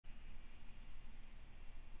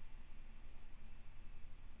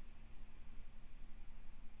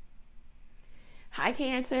Hi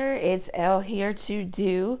Cancer, it's Elle here to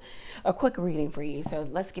do a quick reading for you. So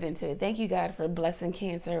let's get into it. Thank you God for blessing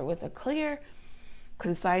Cancer with a clear,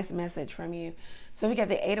 concise message from you. So we got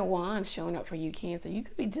the Eight of Wands showing up for you, Cancer. You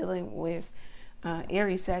could be dealing with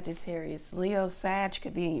Aries, Sagittarius, Leo, Sag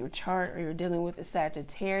could be in your chart, or you're dealing with a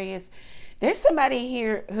Sagittarius. There's somebody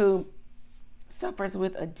here who suffers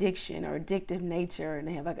with addiction or addictive nature, and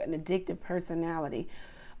they have like an addictive personality.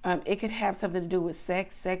 It could have something to do with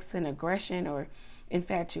sex and aggression or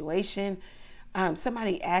infatuation.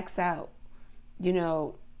 Somebody acts out, you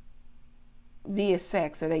know, via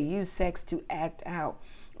sex, or they use sex to act out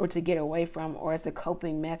or to get away from, or as a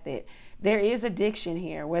coping method. There is addiction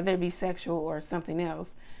here, whether it be sexual or something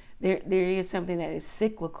else. There is something that is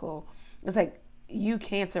cyclical. It's like you,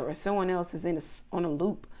 Cancer, or someone else is on a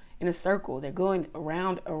loop, in a circle. They're going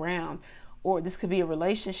around, or this could be a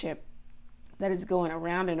relationship that is going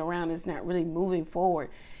around and around. It's not really moving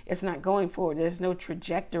forward. It's not going forward. There's no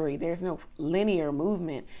trajectory. There's no linear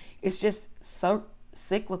movement. It's just so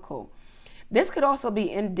cyclical. This could also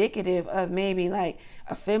be indicative of maybe like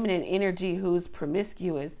a feminine energy who's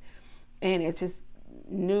promiscuous, and it's just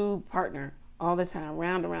new partner all the time,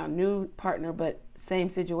 round and round, new partner, but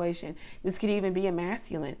same situation. This could even be a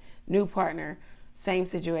masculine, new partner, same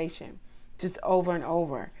situation, just over and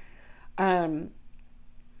over.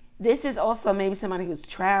 This is also maybe somebody who's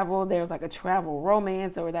traveled. There's like a travel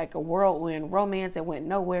romance, or like a whirlwind romance that went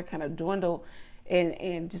nowhere, kind of dwindled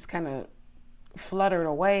and just kind of fluttered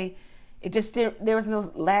away. It just, there was no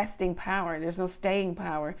lasting power. There's no staying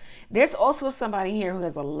power. There's also somebody here who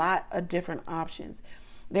has a lot of different options.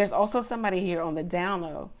 There's also somebody here on the down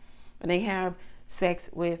low. When they have sex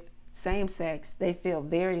with same sex, they feel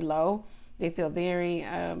very low. They feel very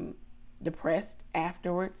depressed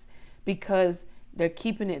afterwards, because they're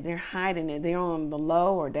keeping it, they're hiding it. They're on the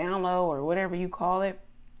low or down low or whatever you call it.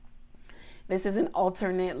 This is an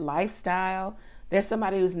alternate lifestyle. There's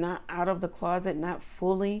somebody who's not out of the closet, not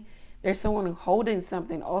fully. There's someone who's holding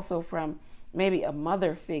something also from maybe a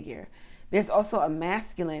mother figure. There's also a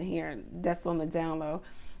masculine here that's on the down low.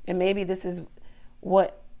 And maybe this is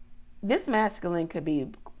what, this masculine could be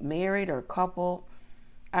married or couple.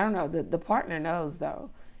 I don't know. The partner knows though.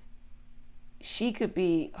 She could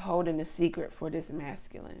be holding a secret for this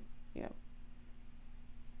masculine. Yeah.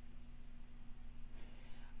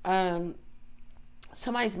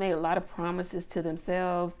 Somebody's made a lot of promises to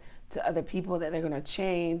themselves, to other people, that they're going to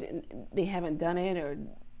change, and they haven't done it, or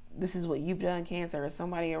this is what you've done, Cancer, or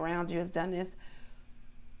somebody around you has done this.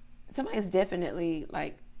 Somebody's definitely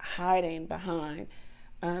like hiding behind.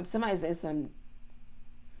 Somebody's in some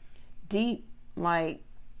deep, like,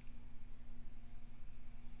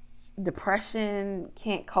 depression,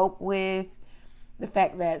 can't cope with the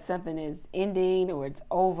fact that something is ending, or it's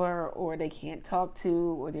over, or they can't talk to,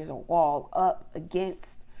 or there's a wall up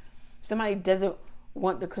against. Somebody doesn't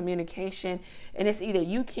want the communication, and it's either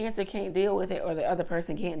you, Cancer, can't deal with it, or the other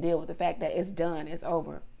person can't deal with the fact that it's done, it's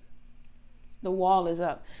over. The wall is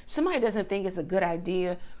up. Somebody doesn't think it's a good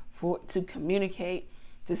idea to communicate,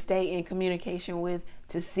 to stay in communication with,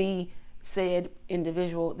 to see said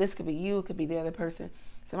individual. This could be you, it could be the other person.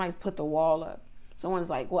 Somebody's put the wall up. Someone's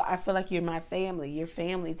like, well, I feel like you're my family. You're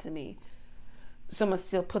family to me. Someone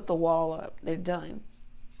still put the wall up. They're done.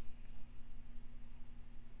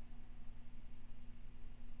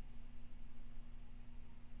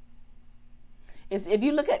 If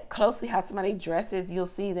you look at closely how somebody dresses, you'll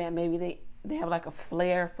see that maybe they have like a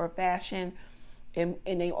flair for fashion, and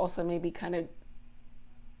they also maybe kind of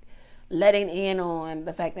letting in on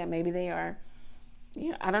the fact that maybe they are,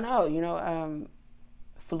 I don't know,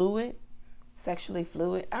 fluid, sexually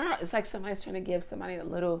fluid. I don't know. It's like somebody's trying to give somebody a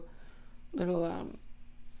little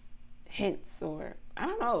hints, or I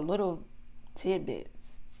don't know, little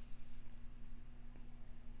tidbits.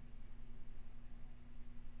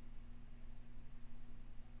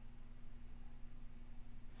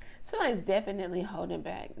 Somebody's definitely holding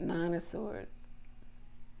back. Nine of Swords,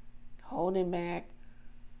 holding back,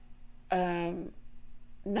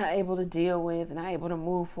 not able to deal with, not able to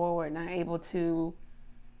move forward, not able to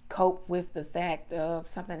cope with the fact of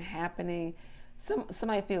something happening.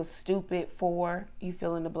 Somebody feels stupid for, you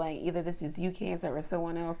fill in the blank. Either this is you, Cancer, or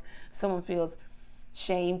someone else. Someone feels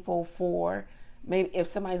shameful for. Maybe if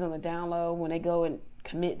somebody's on the down low, when they go and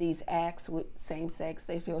commit these acts with same sex,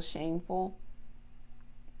 they feel shameful.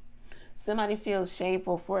 Somebody feels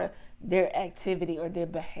shameful for their activity or their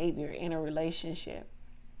behavior in a relationship.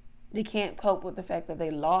 They can't cope with the fact that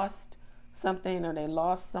they lost something, or they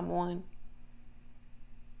lost someone.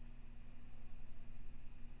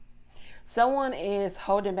 Someone is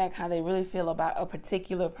holding back how they really feel about a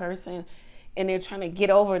particular person, And they're trying to get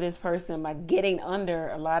over this person by getting under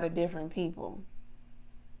a lot of different people.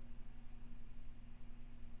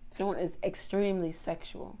 Someone is extremely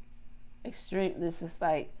sexual. This is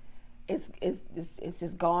like, it's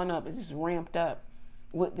just gone up. It's just ramped up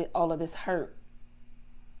with all of this hurt.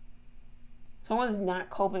 Someone's not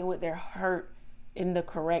coping with their hurt in the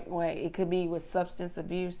correct way. It could be with substance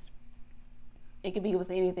abuse. It could be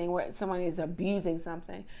with anything where someone is abusing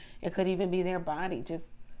something. It could even be their body, just,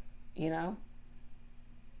 you know.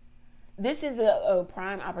 This is a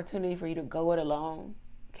prime opportunity for you to go it alone,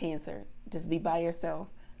 Cancer. Just be by yourself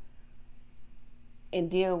and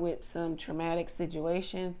deal with some traumatic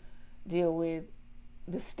situation. Deal with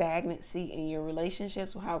the stagnancy in your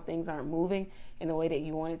relationships, how things aren't moving in the way that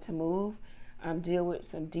you want it to move. Deal with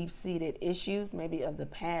some deep-seated issues, maybe of the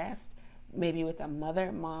past, maybe with a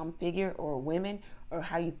mom figure, or women, or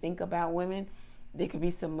how you think about women. There could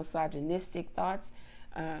be some misogynistic thoughts.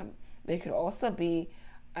 There could also be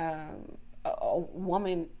a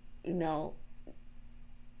woman, you know,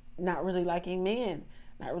 not really liking men,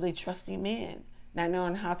 not really trusting men, not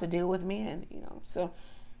knowing how to deal with men, you know. So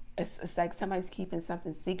it's like somebody's keeping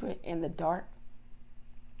something secret in the dark.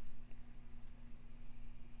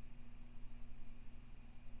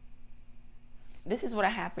 This is what I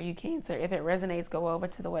have for you, Cancer. If it resonates, go over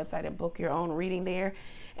to the website and book your own reading there.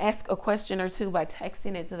 Ask a question or two by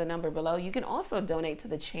texting it to the number below. You can also donate to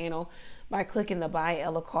the channel by clicking the Buy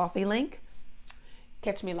Ella Coffee link.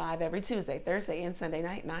 Catch me live every Tuesday, Thursday, and Sunday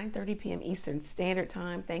night, 9:30 p.m. Eastern Standard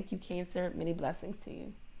Time. Thank you, Cancer. Many blessings to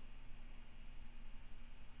you.